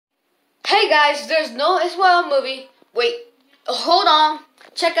Hey guys, there's no SYL movie. Wait, hold on.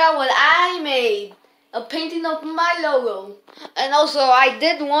 Check out what I made. A painting of my logo. And also I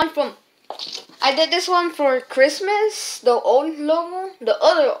did this one for Christmas, the old logo, the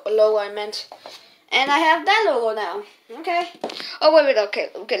other logo I meant. And I have that logo now. Okay. Oh wait,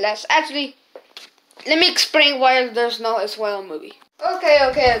 okay, let me explain why there's no SYL movie.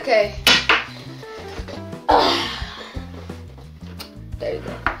 Okay. There you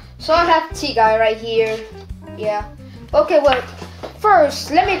go. So I have T-Guy right here. Yeah. Okay, well, first,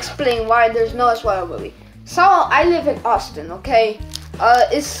 let me explain why there's no SYL movie. So, I live in Austin, okay?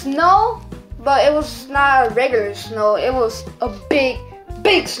 It's snow, but it was not a regular snow. It was a big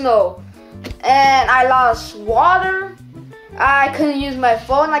snow. And I lost water. I couldn't use my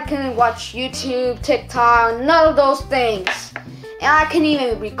phone. I couldn't watch YouTube, TikTok, none of those things. And I couldn't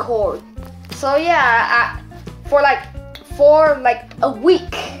even record. So, yeah, for a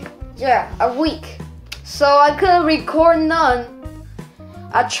week. Yeah, a week. So I couldn't record none.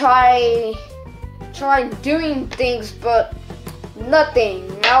 I tried doing things, but nothing.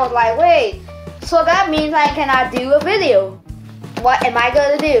 I was like, wait, so that means I cannot do a video. What am I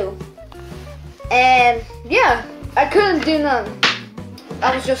gonna do? And yeah, I couldn't do none.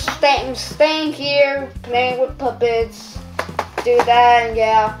 I was just staying here, playing with puppets, do that, and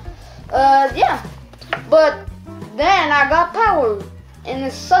yeah. But then I got power. And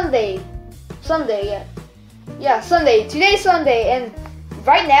it's Sunday, yeah, Sunday. Today's Sunday, and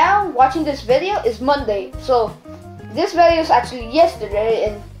right now, watching this video is Monday. So, this video is actually yesterday,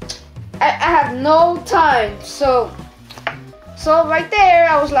 and I have no time. So right there,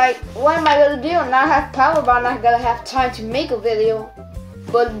 I was like, what am I gonna do? And I have power, but I'm not gonna have time to make a video.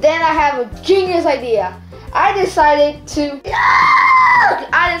 But then I have a genius idea. I decided to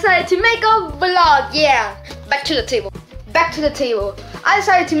make a vlog. Yeah, back to the table. I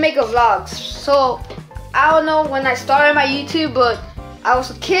decided to make a vlog. So I don't know when I started my YouTube, but I was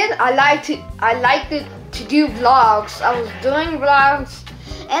a kid. I liked it to do vlogs. I was doing vlogs,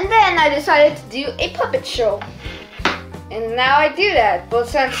 and then I decided to do a puppet show. And now I do that. But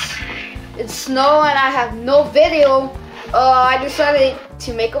since it's snow and I have no video, I decided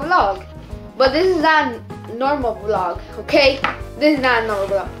to make a vlog. But this is not a normal vlog, okay? This is not a normal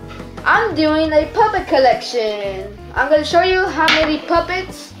vlog. I'm doing a puppet collection. I'm gonna show you how many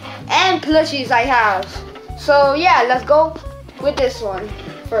puppets and plushies I have. So yeah, let's go with this one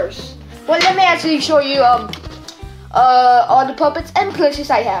first. Well, let me actually show you all the puppets and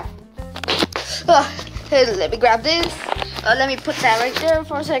plushies I have. Here, let me grab this. Let me put that right there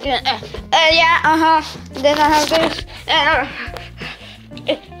for a second. Then I have this.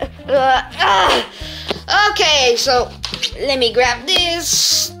 Okay, so let me grab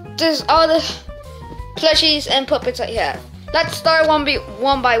this. This is all the plushies and puppets I have. Let's start one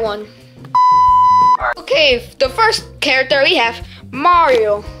by one. Okay, the first character we have,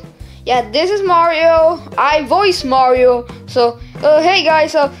 Mario. Yeah, this is Mario. I voice Mario. So, hey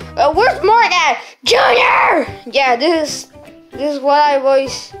guys, where's Mario at? Junior! Yeah, this is what I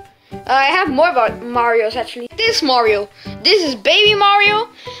voice. I have more about Marios actually. This Mario. This is Baby Mario.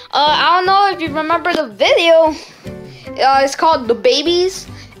 I don't know if you remember the video. It's called The Babies.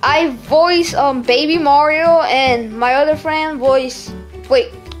 I voice Baby Mario, and my other friend voice.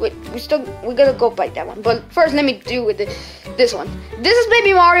 Wait, we're gonna go by that one. But first, let me do with this one. This is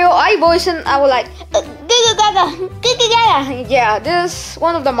Baby Mario. I voice and I was like, yeah, this is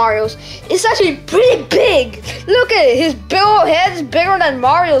one of the Marios. It's actually pretty big. Look at it. His head is bigger than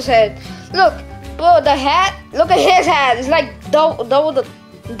Mario's head. Look, the hat. Look at his hat. It's like double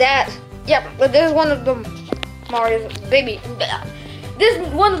that. Yep, but this is one of the Mario's. This is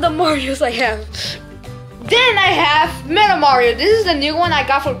one of the Marios I have. Then I have Meta Mario. This is the new one I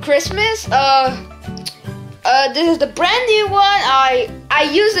got for Christmas. This is the brand new one. I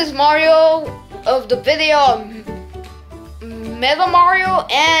use this Mario of the video Meta Mario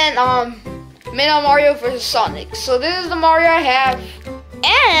and Meta Mario vs Sonic. So this is the Mario I have,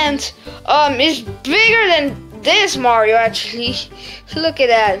 and it's bigger than this Mario actually. Look at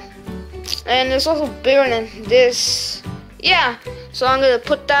that, and it's also bigger than this. Yeah, so I'm gonna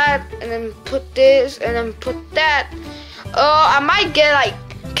put that, and then put this, and then put that. I might get like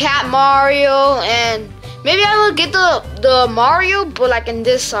Cat Mario, and maybe I will get the Mario, but like in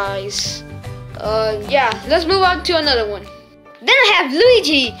this size. Yeah, let's move on to another one. Then I have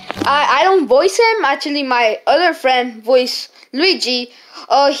Luigi. I don't voice him. Actually, my other friend voice Luigi.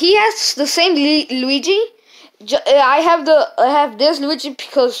 He has the same Luigi. I have this Luigi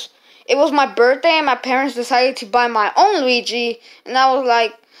because it was my birthday and my parents decided to buy my own Luigi, and I was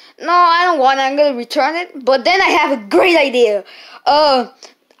like, no, I don't want it, I'm gonna return it. But then I have a great idea.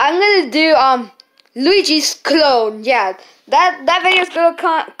 I'm gonna do Luigi's clone. Yeah, that video is gonna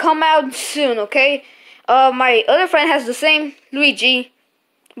come out soon. Okay. My other friend has the same Luigi,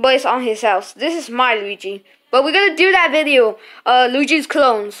 but it's on his house. This is my Luigi. But we're gonna do that video, Luigi's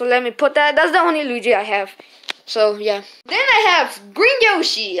clone. So let me put that. That's the only Luigi I have. So yeah. Then I have Green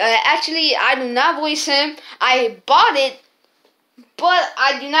Yoshi. Actually, I do not voice him. I bought it, but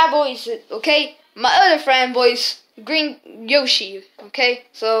I do not voice it. Okay, my other friend voiced Green Yoshi. Okay,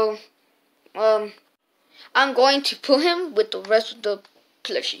 so I'm going to put him with the rest of the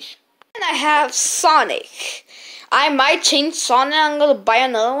plushies. And I have Sonic. I might change Sonic. I'm gonna buy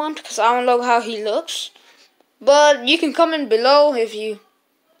another one because I don't know how he looks. But you can comment below if you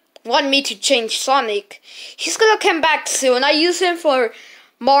want me to change Sonic. He's gonna come back soon. I use him for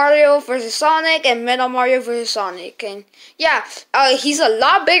Mario vs Sonic and Metal Mario vs Sonic. And yeah, he's a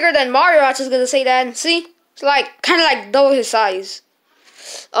lot bigger than Mario. I'm just gonna say that. And see, it's like kind of like double his size.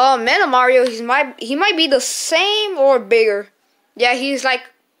 Metal Mario, he might be the same or bigger. Yeah, he's like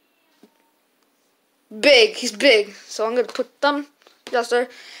big. He's big. So I'm gonna put them just there.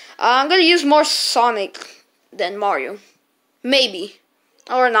 I'm gonna use more Sonic than Mario, maybe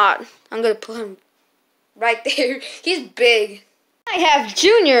or not. I'm gonna put him right there. He's big. I have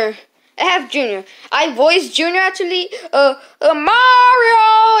Junior. I voiced Junior actually.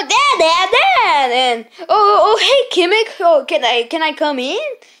 Mario, Dad, and hey Kimmick. Oh, can I come in?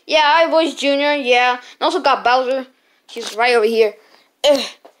 Yeah, I voiced Junior. Yeah, and also got Bowser. He's right over here.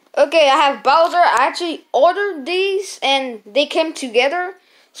 Okay, I have Bowser. I actually ordered these and they came together.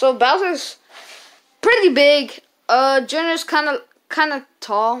 So Bowser's pretty big. Junior's kind of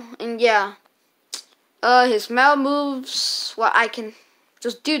tall, and yeah. His mouth moves. Well, I can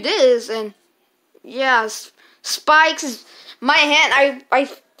just do this, and yeah, spikes. My hand. I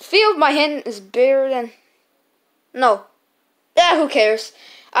feel my hand is bigger than. No, yeah. Who cares?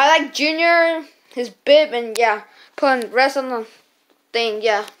 I like Junior, his bib, and yeah, putting rest on the thing.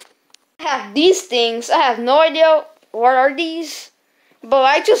 Yeah. I have these things. I have no idea what are these, but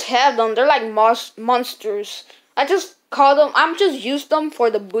I just have them. They're like monsters. I just call them. I'm just use them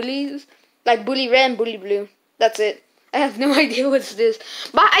for the bullies. Like Bully Red and Bully Blue. That's it. I have no idea what's this.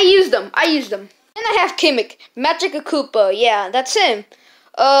 But I use them. And I have Kimmick. Magic Koopa. Yeah, that's him.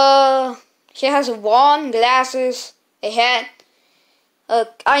 He has a wand, glasses, a hat.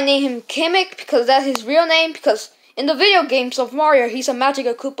 I name him Kimmick because that's his real name. Because in the video games of Mario, he's a Magic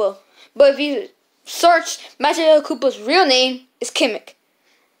Koopa. But if you search Magic Koopa's real name, it's Kimmick.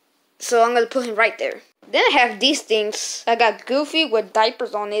 So I'm going to put him right there. Then I have these things. I got Goofy with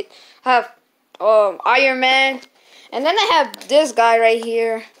diapers on it. I have Iron Man. And then I have this guy right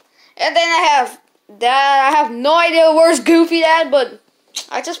here. And then I have that. I have no idea where's Goofy at, but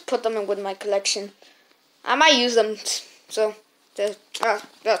I just put them in with my collection. I might use them. So, oh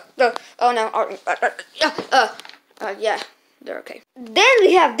no. Yeah, they're okay. Then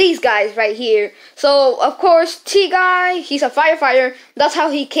we have these guys right here. So, of course, T-Guy, he's a firefighter. That's how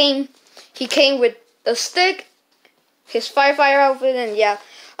he came. He came with the stick, his firefighter outfit, and yeah.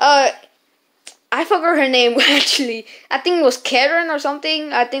 I forgot her name actually. I think it was Karen or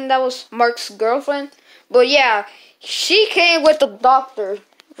something. I think that was Mark's girlfriend. But yeah, she came with the doctor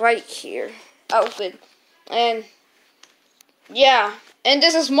right here outfit. And yeah, and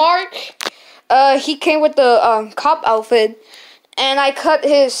this is Mark. He came with the cop outfit, and I cut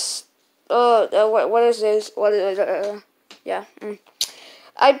his what is this? What is yeah.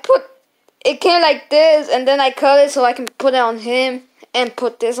 I put it came like this, and then I cut it so I can put it on him, and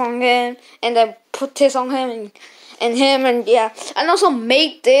put this on him, and then put this on him, and him, and yeah. And also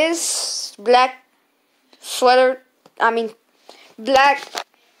made this black sweater. I mean, black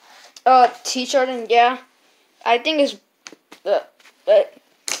t-shirt, and yeah. I think it's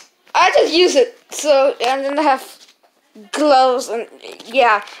I just use it. So and then I have gloves, and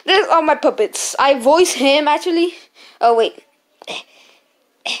yeah. This is all my puppets. I voice him actually. Oh wait.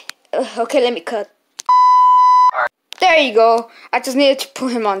 Okay, let me cut. There you go. I just needed to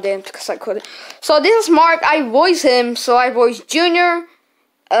put him on there because I couldn't. So this is Mark. I voice him. So I voice Junior,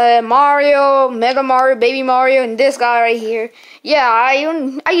 Mario, Mega Mario, Baby Mario, and this guy right here. Yeah,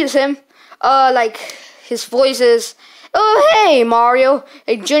 I use him. Like his voices. Oh hey Mario,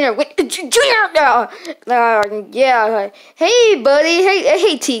 hey Junior, wait, Junior. Yeah. Hey buddy,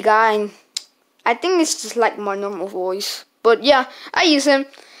 hey T guy. I think it's just like my normal voice, but yeah, I use him.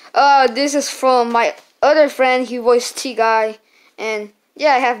 This is from my other friend. He voiced T-Guy. And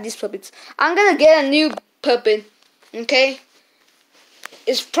yeah, I have these puppets. I'm gonna get a new puppet. Okay?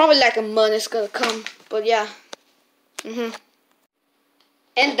 It's probably like a month it's gonna come. But yeah.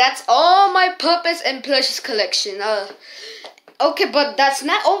 And that's all my puppets and plushies collection. Okay, but that's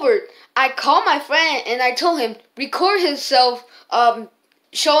not over. I called my friend and I told him record himself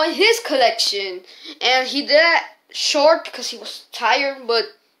showing his collection, and he did that short because he was tired. But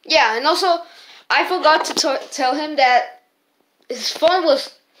yeah, and also I forgot to tell him that his phone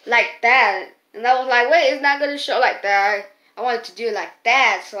was like that, and I was like, wait, it's not gonna show like that. I wanted to do it like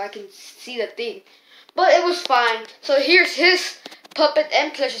that so I can see the thing, but it was fine. So here's his puppet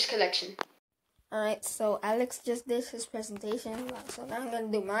and plushes collection. Alright, so Alex just did his presentation, so now I'm gonna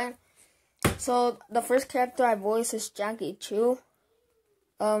do mine. So the first character I voice is Jackie Chu.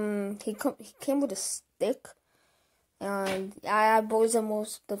 He came with a stick, and I voice him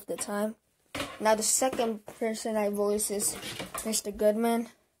most of the time. Now the second person I voice is Mr. Goodman.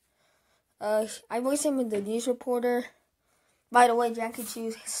 I voice him in the news reporter. By the way, Jackie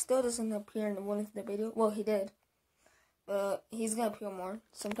Chu still doesn't appear in one of the videos. Well, he did, but he's gonna appear more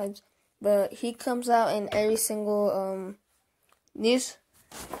sometimes. But he comes out in every single news.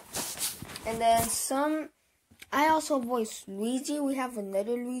 And then I also voice Luigi. We have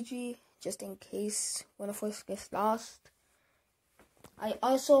another Luigi, just in case one of us gets lost. I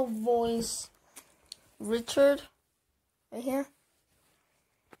also voice Richard, right here.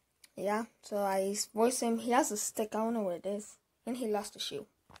 Yeah, so I voice him. He has a stick, I don't know where it is. And he lost a shoe.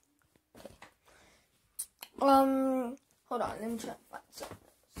 Okay. Hold on, let me try to find something.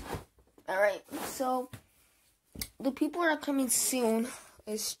 Alright, so the people that are coming soon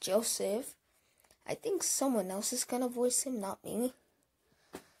is Joseph. I think someone else is gonna voice him, not me.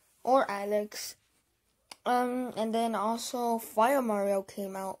 Or Alex. And then also Fire Mario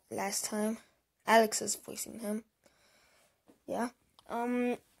came out last time. Alex is voicing him. Yeah.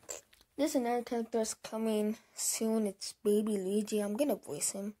 There's another character that's coming soon. It's Baby Luigi. I'm gonna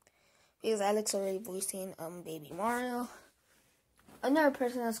voice him because Alex already voicing Baby Mario. Another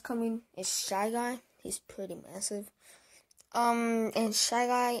person that's coming is Shy Guy. He's pretty massive. And Shy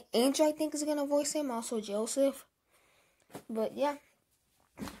Guy, Angel, I think, is gonna voice him. Also Joseph. But yeah,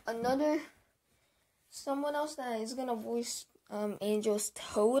 someone else that is gonna voice Angel's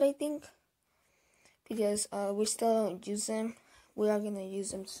Toad, I think, because we still don't use him. We are gonna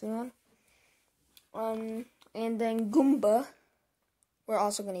use him soon. And then Goomba, we're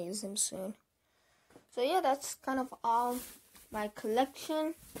also gonna use him soon. So yeah, that's kind of all my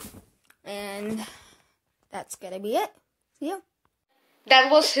collection, and that's gonna be it. Yeah,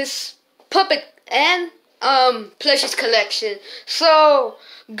 that was his puppet and plushes collection. So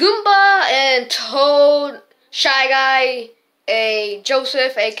Goomba and Toad, Shy Guy,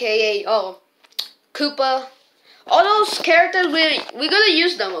 Joseph, aka Koopa, all those characters we're gonna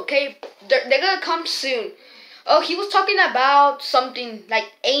use them. Okay, they're gonna come soon. Oh, he was talking about something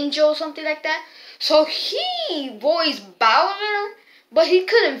like Angel, something like that. So he voiced Bowser, but he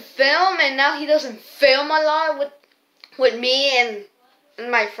couldn't film, and now he doesn't film a lot with me and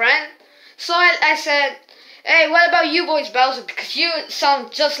my friend. So I said, hey, what about you voice Bowser? Because you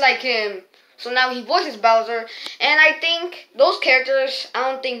sound just like him. So now he voices Bowser, and I think those characters,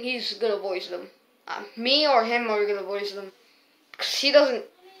 I don't think he's gonna voice them. Me or him are gonna voice them, because he doesn't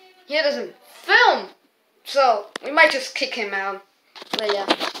film. So we might just kick him out. But yeah,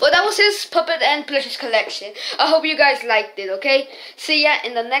 well, that was his puppet and plushes collection. I hope you guys liked it. Okay, see ya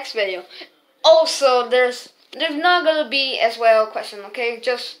in the next video. Also, there's not gonna be as well question. Okay,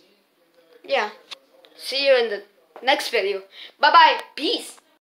 just yeah, see you in the next video. Bye bye, peace.